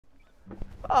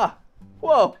Ah,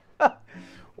 whoa,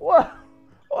 whoa,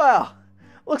 wow.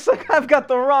 Looks like I've got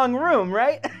the wrong room,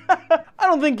 right? I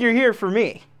don't think you're here for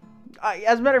me.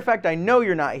 As a matter of fact, I know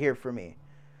you're not here for me.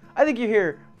 I think you're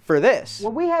here for this.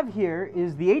 What we have here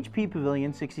is the HP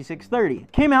Pavilion 6630.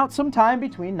 Came out sometime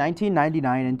between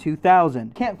 1999 and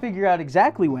 2000. Can't figure out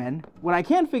exactly when. What I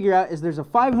can figure out is there's a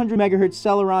 500 megahertz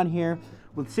Celeron here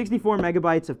with 64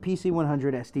 megabytes of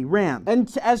PC100 SD RAM. And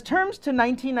as terms to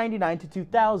 1999 to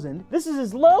 2000, this is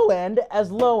as low end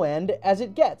as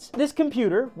it gets. This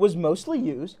computer was mostly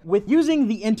used with using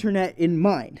the internet in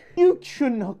mind. You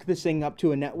shouldn't hook this thing up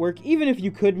to a network, even if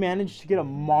you could manage to get a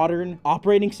modern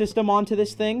operating system onto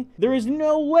this thing. There is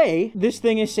no way this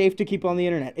thing is safe to keep on the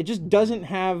internet. It just doesn't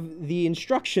have the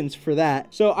instructions for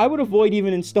that. So I would avoid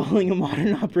even installing a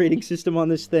modern operating system on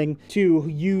this thing to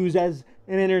use as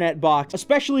an internet box,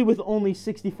 especially with only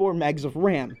 64 megs of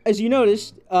RAM. As you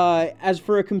noticed, as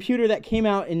for a computer that came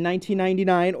out in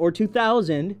 1999 or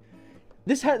 2000,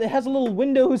 it has a little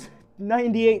Windows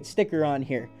 98 sticker on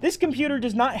here. This computer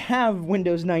does not have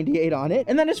Windows 98 on it,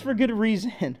 and that is for good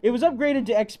reason. It was upgraded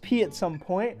to XP at some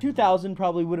point. 2000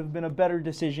 probably would have been a better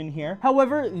decision here.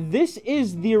 However, this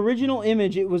is the original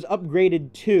image it was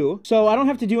upgraded to, so I don't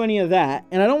have to do any of that,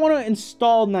 and I don't want to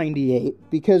install 98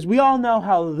 because we all know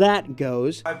how that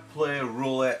goes. I play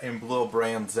roulette and blow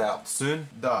brands out soon.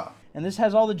 Duh. And this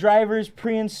has all the drivers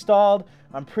pre-installed.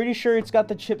 I'm pretty sure it's got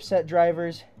the chipset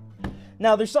drivers.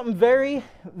 Now, there's something very,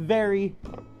 very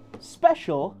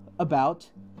special about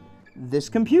this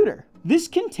computer. This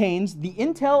contains the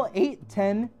Intel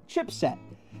 810 chipset.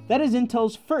 That is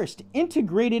Intel's first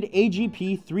integrated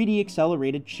AGP 3D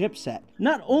accelerated chipset.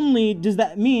 Not only does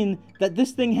that mean that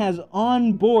this thing has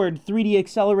onboard 3D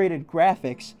accelerated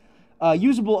graphics,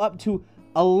 usable up to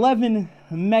 11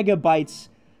 megabytes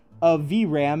of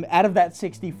VRAM out of that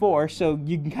 64, so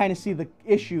you can kind of see the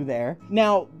issue there.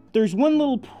 Now, there's one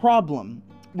little problem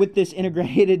with this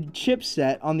integrated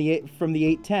chipset from the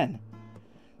 810.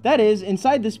 That is,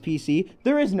 inside this PC,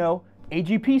 there is no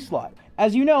AGP slot.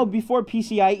 As you know, before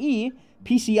PCIe,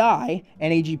 PCI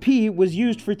and AGP was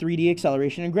used for 3D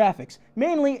acceleration and graphics,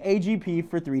 mainly AGP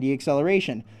for 3D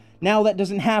acceleration. Now that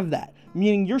doesn't have that,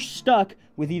 meaning you're stuck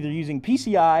with either using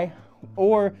PCI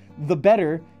or the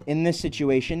better, in this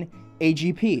situation,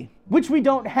 AGP, which we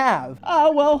don't have.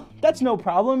 Well, that's no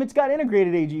problem. It's got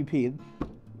integrated AGP.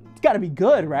 It's got to be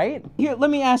good, right? Here,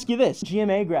 let me ask you this.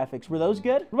 GMA graphics, were those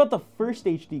good? What about the first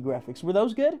HD graphics? Were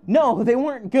those good? No, they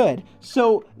weren't good.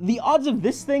 So the odds of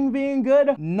this thing being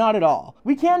good, not at all.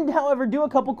 We can, however, do a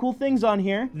couple cool things on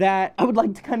here that I would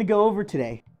like to kind of go over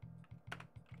today.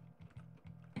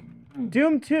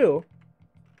 Doom 2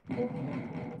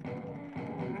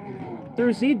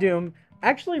 through ZDoom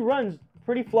actually runs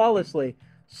pretty flawlessly.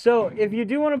 So if you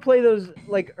do want to play those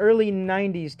like early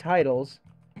 90s titles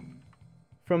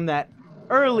from that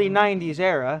early 90s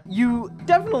era, you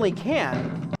definitely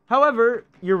can. However,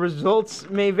 your results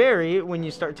may vary when you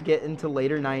start to get into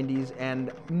later 90s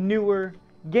and newer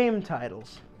game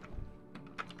titles.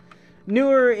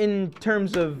 Newer in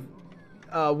terms of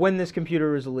when this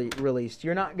computer was released.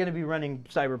 You're not going to be running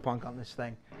Cyberpunk on this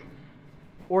thing.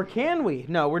 Or can we?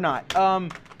 No, we're not.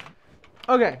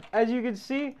 Okay, as you can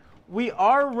see, we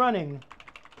are running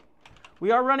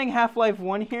Half-Life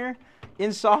 1 here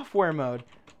in software mode.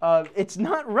 It's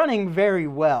not running very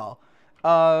well.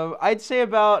 I'd say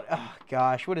about, oh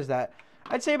gosh, what is that?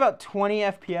 I'd say about 20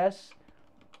 FPS.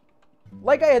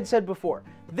 Like I had said before,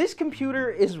 this computer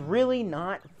is really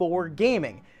not for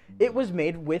gaming. It was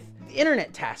made with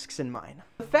internet tasks in mind.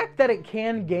 The fact that it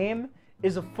can game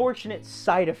is a fortunate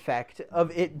side effect of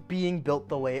it being built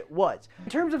the way it was. In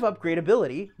terms of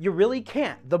upgradability, you really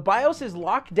can't. The BIOS is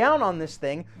locked down on this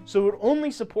thing, so it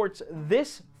only supports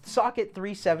this socket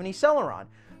 370 Celeron.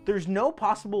 There's no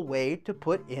possible way to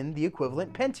put in the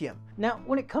equivalent Pentium. Now,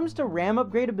 when it comes to RAM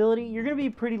upgradability, you're gonna be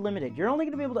pretty limited. You're only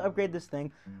gonna be able to upgrade this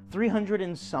thing 300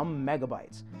 and some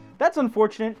megabytes. That's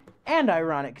unfortunate and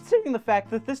ironic, considering the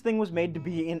fact that this thing was made to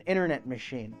be an internet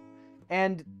machine.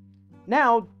 And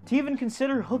now, to even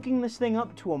consider hooking this thing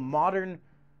up to a modern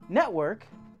network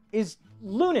is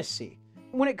lunacy.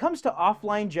 When it comes to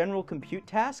offline general compute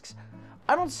tasks,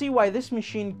 I don't see why this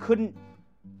machine couldn't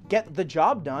get the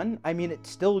job done. I mean, it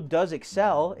still does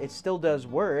Excel, it still does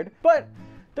Word, but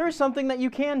there's something that you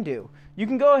can do. You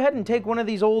can go ahead and take one of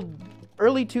these old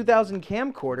early 2000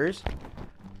 camcorders,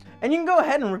 and you can go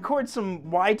ahead and record some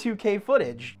Y2K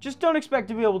footage. Just don't expect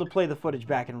to be able to play the footage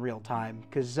back in real time,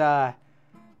 because,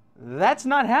 that's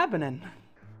not happening.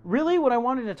 Really, what I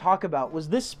wanted to talk about was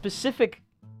this specific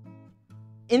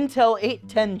Intel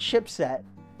 810 chipset,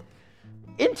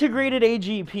 integrated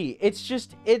AGP.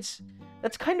 It's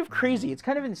That's kind of crazy. It's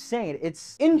kind of insane.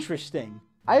 It's interesting.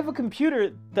 I have a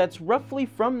computer that's roughly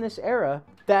from this era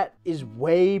that is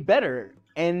way better.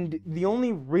 And the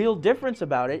only real difference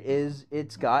about it is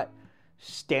it's got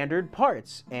standard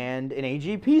parts and an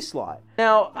AGP slot.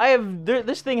 Now,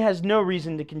 this thing has no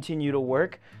reason to continue to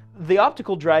work. The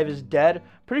optical drive is dead.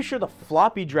 Pretty sure the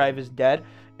floppy drive is dead.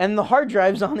 And the hard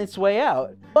drive's on its way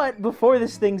out. But before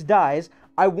this thing dies,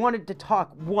 I wanted to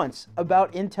talk once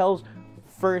about Intel's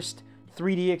first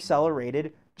 3D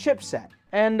accelerated chipset.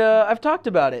 And I've talked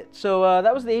about it. So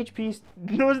that was the HP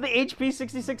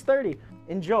 6630.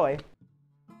 Enjoy.